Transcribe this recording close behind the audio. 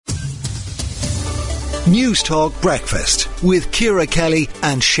News Talk Breakfast with Ciara Kelly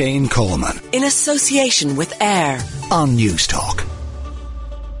and Shane Coleman. In association with AIR on News Talk.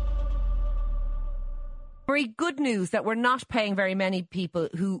 Very good news that we're not paying very many people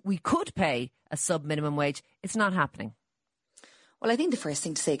who we could pay a sub-minimum wage. It's not happening. Well, I think the first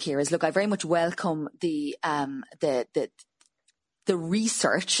thing to say, Ciara, is look, I very much welcome the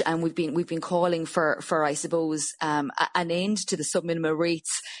research, and we've been calling for I suppose an end to the sub-minimum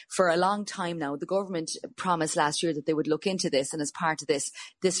rates for a long time now. The government promised last year that they would look into this, and as part of this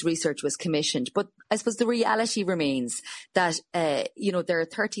research was commissioned. But I suppose the reality remains that there are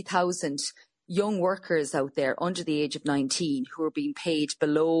 30,000 young workers out there under the age of 19 who are being paid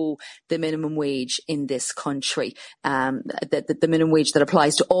below the minimum wage in this country. The minimum wage that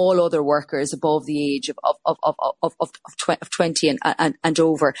applies to all other workers above the age of 20 and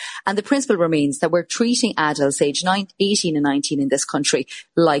over. And the principle remains that we're treating adults aged 18 and 19 in this country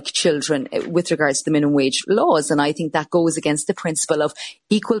like children with regards to the minimum wage laws. And I think that goes against the principle of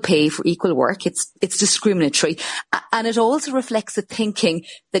equal pay for equal work. It's discriminatory. And it also reflects the thinking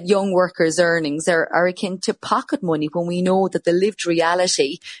that young workers' earnings are akin to pocket money, when we know that the lived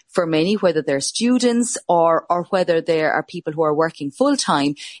reality for many, whether they're students or whether there are people who are working full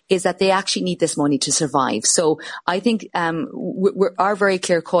time, is that they actually need this money to survive. So I think our very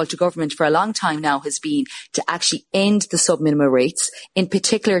clear call to government for a long time now has been to actually end the sub-minimum rates, in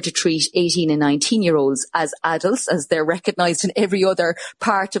particular to treat 18 and 19-year-olds as adults, as they're recognised in every other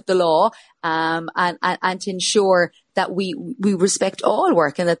part of the law, and to ensure that we respect all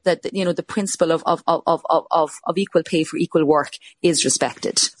work, and that the principle of equal pay for equal work is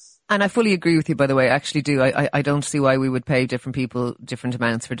respected. And I fully agree with you, by the way. I actually do. I don't see why we would pay different people different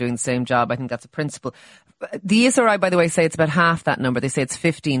amounts for doing the same job. I think that's a principle. The ESRI, by the way, say it's about half that number. They say it's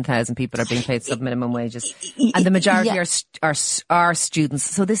 15,000 people are being paid sub-minimum wages, and the majority are students.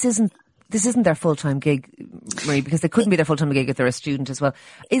 So this isn't their full-time gig, Marie, because they couldn't be their full-time gig if they're a student as well.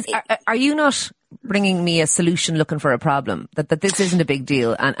 Are you not bringing me a solution looking for a problem? That this isn't a big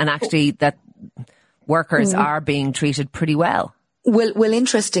deal, and actually that workers are being treated pretty well? Well,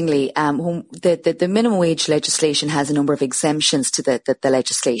 interestingly, the minimum wage legislation has a number of exemptions to the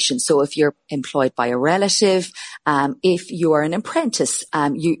legislation. So if you're employed by a relative, if you are an apprentice,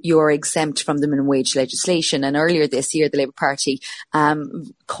 you are exempt from the minimum wage legislation. And earlier this year, the Labour Party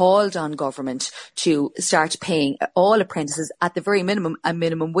called on government to start paying all apprentices at the very minimum a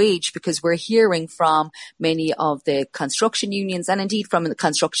minimum wage, because we're hearing from many of the construction unions, and indeed from the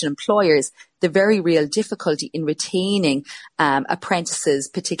construction employers, the very real difficulty in retaining apprentices,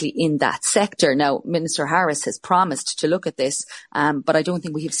 particularly in that sector. Now, Minister Harris has promised to look at this, but I don't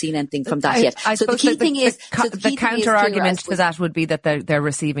think we have seen anything from that yet. So the key thing is, the counter argument to that would be that they're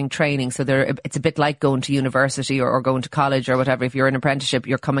receiving training. So it's a bit like going to university or going to college or whatever. If you're in an apprenticeship,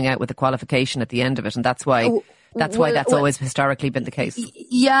 you're coming out with a qualification at the end of it, and that's why. That's always historically been the case.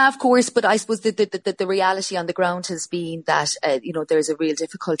 Yeah, of course. But I suppose the reality on the ground has been that, there's a real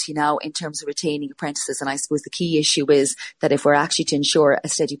difficulty now in terms of retaining apprentices. And I suppose the key issue is that if we're actually to ensure a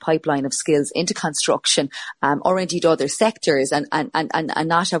steady pipeline of skills into construction, or indeed other sectors, and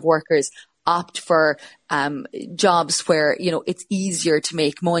not have workers opt for jobs where it's easier to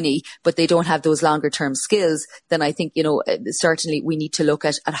make money, but they don't have those longer term skills, then I think certainly we need to look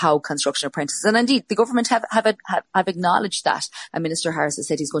at how construction apprentices, and indeed the government have acknowledged that, and Minister Harris has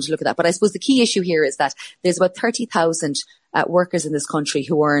said he's going to look at that. But I suppose the key issue here is that there's about 30,000 workers in this country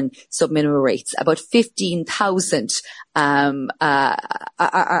who earn sub-minimum rates. About 15,000 are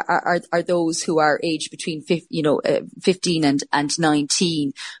those who are aged between 15 and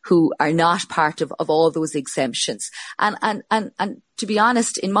 19, who are not part of all those exemptions. And to be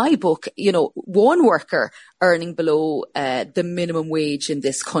honest, in my book, one worker earning below the minimum wage in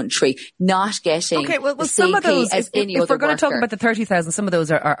this country, not getting the same pay as any other worker. If we're going to talk about the 30,000, some of those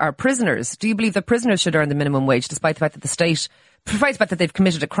are prisoners. Do you believe that prisoners should earn the minimum wage, despite the fact that the state, despite the fact that they've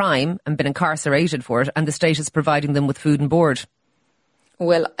committed a crime and been incarcerated for it, and the state is providing them with food and board?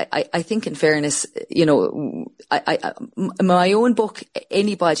 Well, I think in fairness, my own book,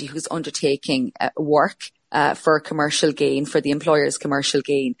 anybody who's undertaking work for commercial gain, for the employer's commercial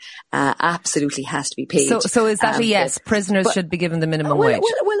gain, absolutely has to be paid. So is that a yes? Prisoners should be given the minimum wage?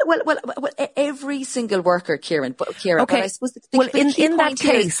 Well, every single worker, Ciara. Okay. But I suppose in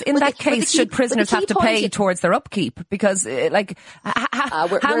that case, should prisoners have to pay towards their upkeep? Because,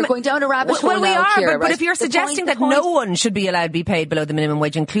 we're going down a rabbit hole now, we are, Ciara, but if you're suggesting that no one should be allowed to be paid below the minimum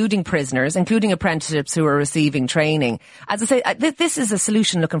wage, including prisoners, including apprentices who are receiving training, as I say, this is a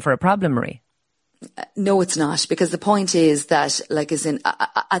solution looking for a problem, Marie. No, it's not, because the point is that, like, as in,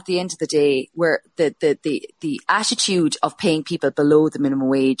 at the end of the day, where the attitude of paying people below the minimum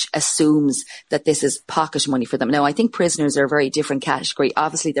wage assumes that this is pocket money for them. Now, I think prisoners are a very different category.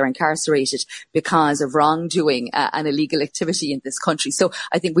 Obviously, they're incarcerated because of wrongdoing and illegal activity in this country. So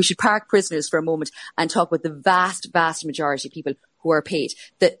I think we should park prisoners for a moment and talk about the vast, vast majority of people who are paid.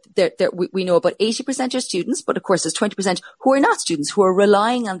 We know about 80% are students, but of course there's 20% who are not students, who are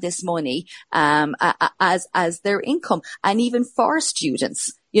relying on this money as their income. And even for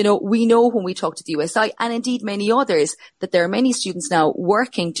students, you know, we know when we talk to the USI, and indeed many others, that there are many students now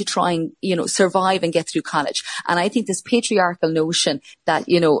working to try and, you know, survive and get through college. And I think this patriarchal notion that,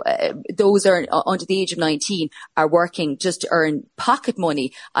 you know, those are under the age of 19 are working just to earn pocket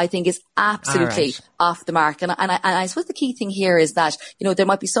money, I think is absolutely off the mark. And I suppose the key thing here is that, you know, there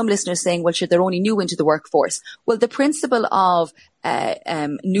might be some listeners saying, well, sure, they're only new into the workforce. Well, the principle of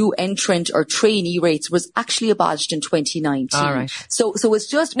new entrant or trainee rates was actually abolished in 2019. All right. So it's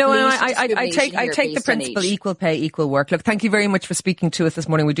just I take the principle equal pay, equal work. Look, thank you very much for speaking to us this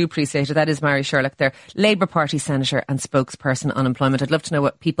morning. We do appreciate it. That is Marie Sherlock there, Labour Party Senator and Spokesperson on Employment. I'd love to know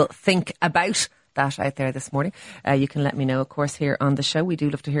what people think about that out there this morning. You can let me know, of course, here on the show. We do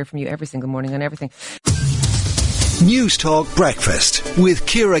love to hear from you every single morning on everything. News Talk Breakfast with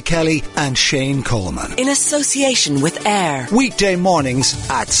Ciara Kelly and Shane Coleman. In association with AIR. Weekday mornings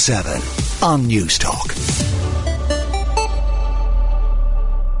at 7 on News Talk.